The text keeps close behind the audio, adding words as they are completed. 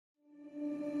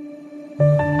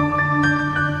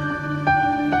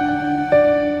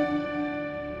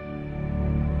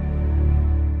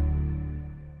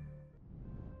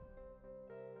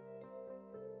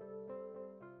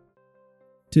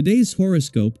Today's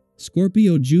horoscope,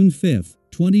 Scorpio June 5,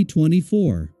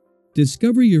 2024.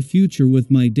 Discover your future with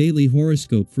my daily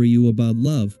horoscope for you about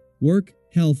love, work,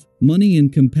 health, money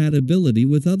and compatibility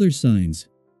with other signs.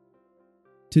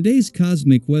 Today's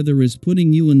cosmic weather is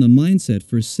putting you in the mindset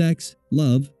for sex,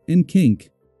 love, and kink.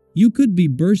 You could be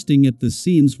bursting at the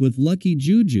seams with lucky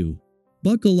juju.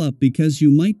 Buckle up because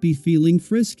you might be feeling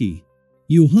frisky.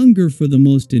 You hunger for the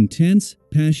most intense,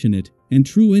 passionate, and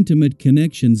true intimate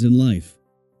connections in life.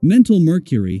 Mental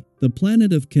Mercury, the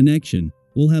planet of connection,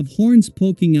 will have horns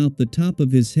poking out the top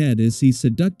of his head as he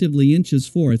seductively inches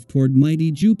forth toward mighty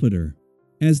Jupiter.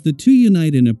 As the two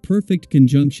unite in a perfect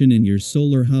conjunction in your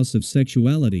solar house of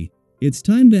sexuality, it's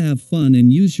time to have fun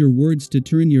and use your words to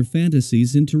turn your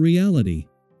fantasies into reality.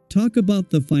 Talk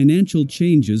about the financial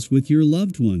changes with your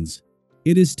loved ones.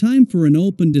 It is time for an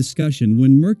open discussion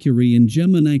when Mercury in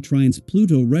Gemini trines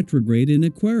Pluto retrograde in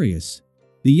Aquarius.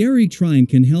 The airy trine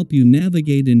can help you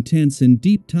navigate intense and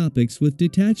deep topics with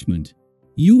detachment.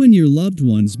 You and your loved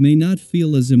ones may not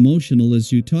feel as emotional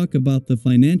as you talk about the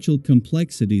financial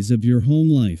complexities of your home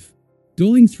life.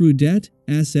 Going through debt,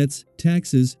 assets,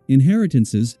 taxes,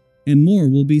 inheritances, and more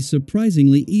will be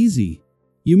surprisingly easy.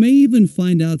 You may even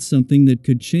find out something that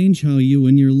could change how you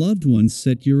and your loved ones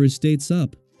set your estates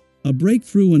up. A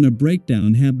breakthrough and a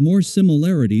breakdown have more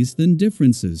similarities than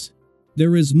differences.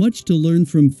 There is much to learn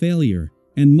from failure,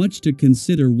 and much to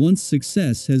consider once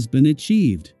success has been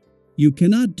achieved. You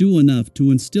cannot do enough to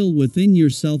instill within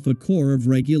yourself a core of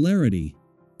regularity.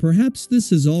 Perhaps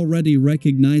this is already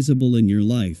recognizable in your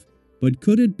life, but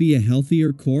could it be a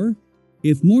healthier core?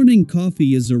 If morning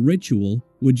coffee is a ritual,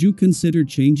 would you consider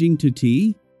changing to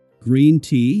tea? Green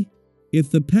tea?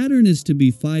 If the pattern is to be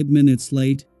 5 minutes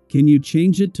late, can you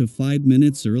change it to 5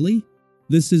 minutes early?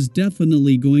 This is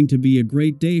definitely going to be a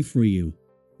great day for you.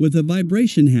 With a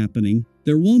vibration happening,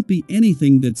 there won't be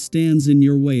anything that stands in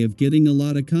your way of getting a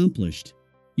lot accomplished.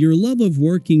 Your love of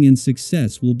working and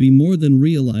success will be more than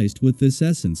realized with this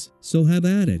essence, so have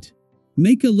at it.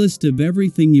 Make a list of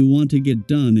everything you want to get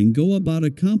done and go about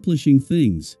accomplishing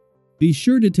things. Be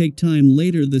sure to take time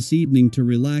later this evening to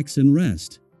relax and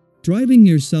rest. Driving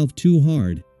yourself too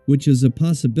hard, which is a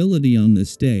possibility on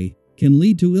this day, can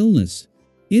lead to illness.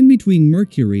 In between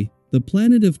Mercury, the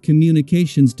planet of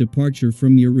communications departure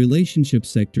from your relationship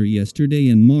sector yesterday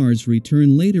and Mars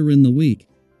return later in the week,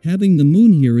 having the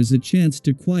moon here is a chance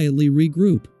to quietly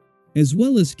regroup. As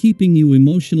well as keeping you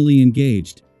emotionally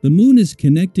engaged, the moon is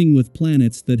connecting with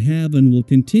planets that have and will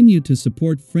continue to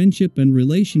support friendship and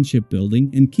relationship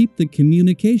building and keep the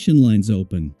communication lines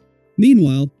open.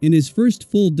 Meanwhile, in his first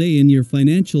full day in your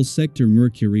financial sector,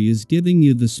 Mercury is giving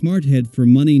you the smart head for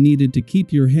money needed to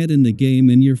keep your head in the game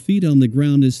and your feet on the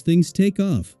ground as things take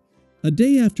off. A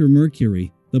day after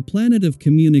Mercury, the planet of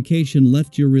communication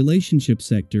left your relationship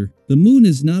sector, the moon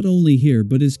is not only here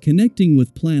but is connecting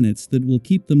with planets that will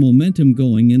keep the momentum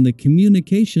going and the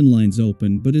communication lines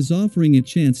open but is offering a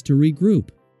chance to regroup.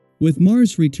 With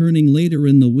Mars returning later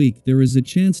in the week, there is a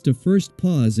chance to first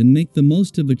pause and make the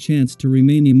most of a chance to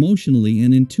remain emotionally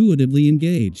and intuitively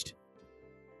engaged.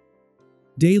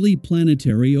 Daily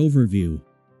Planetary Overview.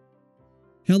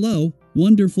 Hello,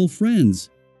 wonderful friends!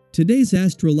 Today's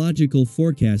astrological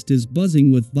forecast is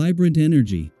buzzing with vibrant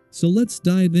energy, so let's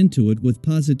dive into it with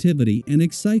positivity and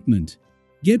excitement.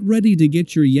 Get ready to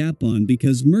get your yap on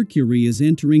because Mercury is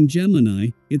entering Gemini,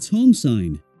 its home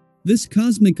sign. This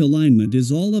cosmic alignment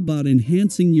is all about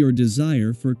enhancing your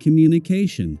desire for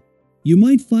communication. You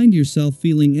might find yourself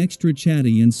feeling extra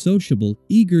chatty and sociable,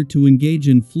 eager to engage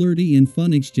in flirty and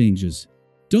fun exchanges.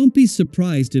 Don't be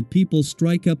surprised if people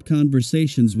strike up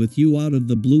conversations with you out of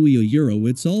the blue.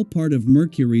 It's all part of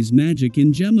Mercury's magic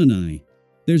in Gemini.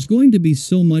 There's going to be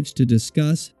so much to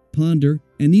discuss, ponder,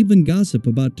 and even gossip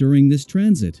about during this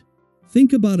transit.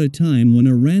 Think about a time when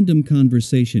a random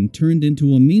conversation turned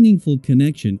into a meaningful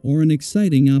connection or an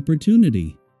exciting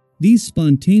opportunity. These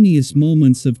spontaneous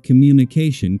moments of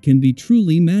communication can be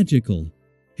truly magical.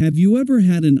 Have you ever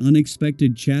had an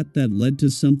unexpected chat that led to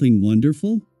something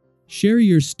wonderful? Share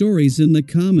your stories in the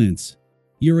comments.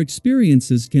 Your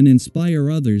experiences can inspire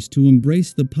others to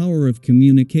embrace the power of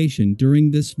communication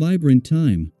during this vibrant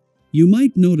time. You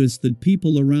might notice that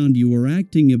people around you are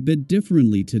acting a bit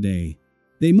differently today.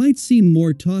 They might seem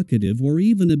more talkative or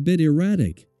even a bit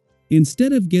erratic.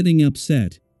 Instead of getting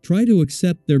upset, try to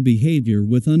accept their behavior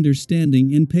with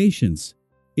understanding and patience.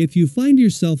 If you find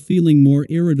yourself feeling more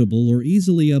irritable or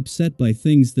easily upset by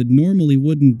things that normally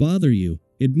wouldn't bother you,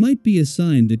 it might be a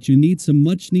sign that you need some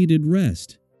much-needed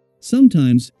rest.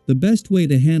 Sometimes, the best way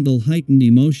to handle heightened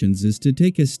emotions is to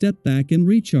take a step back and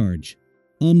recharge.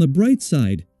 On the bright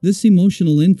side, this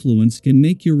emotional influence can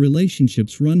make your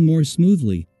relationships run more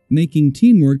smoothly, making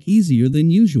teamwork easier than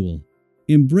usual.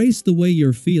 Embrace the way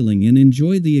you're feeling and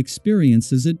enjoy the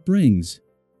experiences it brings.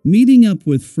 Meeting up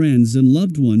with friends and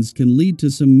loved ones can lead to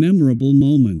some memorable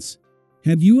moments.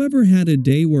 Have you ever had a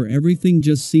day where everything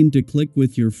just seemed to click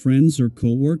with your friends or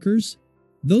coworkers?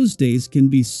 Those days can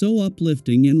be so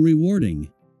uplifting and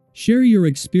rewarding. Share your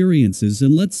experiences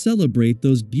and let's celebrate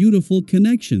those beautiful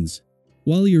connections.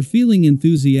 While you're feeling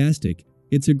enthusiastic,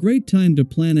 it's a great time to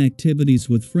plan activities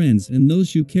with friends and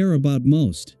those you care about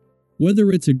most.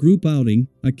 Whether it's a group outing,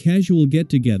 a casual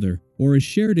get-together, or a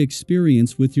shared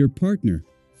experience with your partner,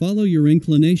 follow your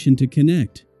inclination to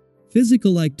connect.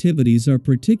 Physical activities are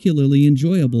particularly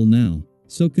enjoyable now,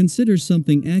 so consider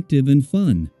something active and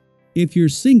fun. If you're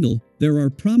single, there are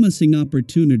promising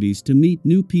opportunities to meet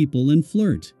new people and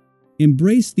flirt.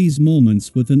 Embrace these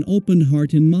moments with an open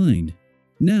heart and mind.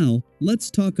 Now, let's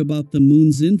talk about the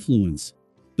moon's influence.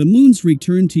 The moon's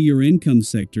return to your income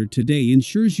sector today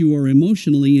ensures you are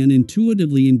emotionally and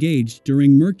intuitively engaged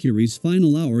during Mercury's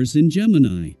final hours in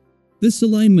Gemini. This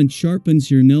alignment sharpens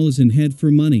your nose and head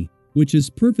for money, which is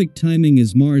perfect timing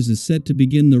as Mars is set to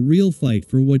begin the real fight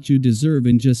for what you deserve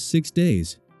in just 6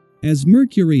 days. As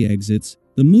Mercury exits,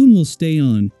 the moon will stay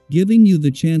on, giving you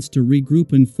the chance to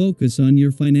regroup and focus on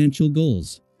your financial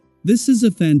goals. This is a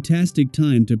fantastic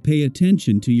time to pay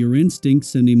attention to your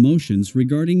instincts and emotions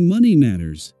regarding money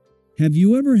matters. Have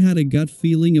you ever had a gut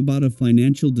feeling about a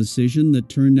financial decision that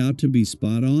turned out to be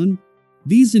spot on?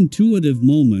 These intuitive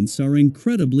moments are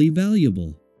incredibly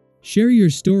valuable. Share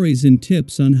your stories and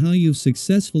tips on how you've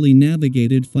successfully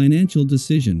navigated financial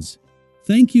decisions.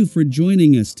 Thank you for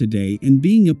joining us today and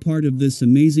being a part of this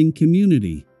amazing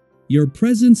community. Your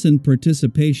presence and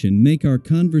participation make our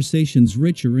conversations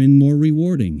richer and more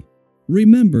rewarding.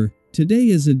 Remember, today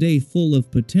is a day full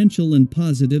of potential and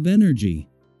positive energy.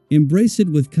 Embrace it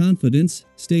with confidence,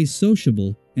 stay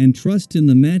sociable, and trust in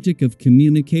the magic of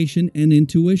communication and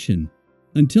intuition.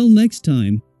 Until next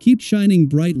time, keep shining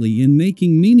brightly and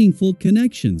making meaningful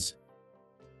connections.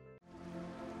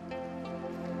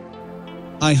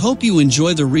 I hope you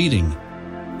enjoy the reading.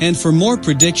 And for more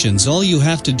predictions, all you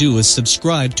have to do is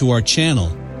subscribe to our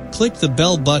channel, click the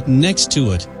bell button next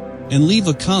to it, and leave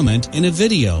a comment in a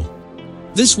video.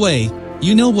 This way,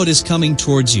 you know what is coming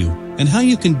towards you and how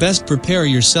you can best prepare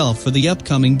yourself for the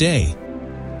upcoming day.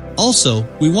 Also,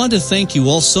 we want to thank you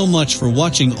all so much for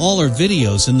watching all our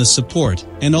videos and the support,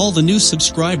 and all the new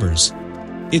subscribers.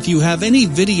 If you have any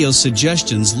video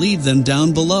suggestions, leave them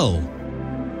down below.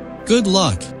 Good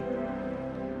luck!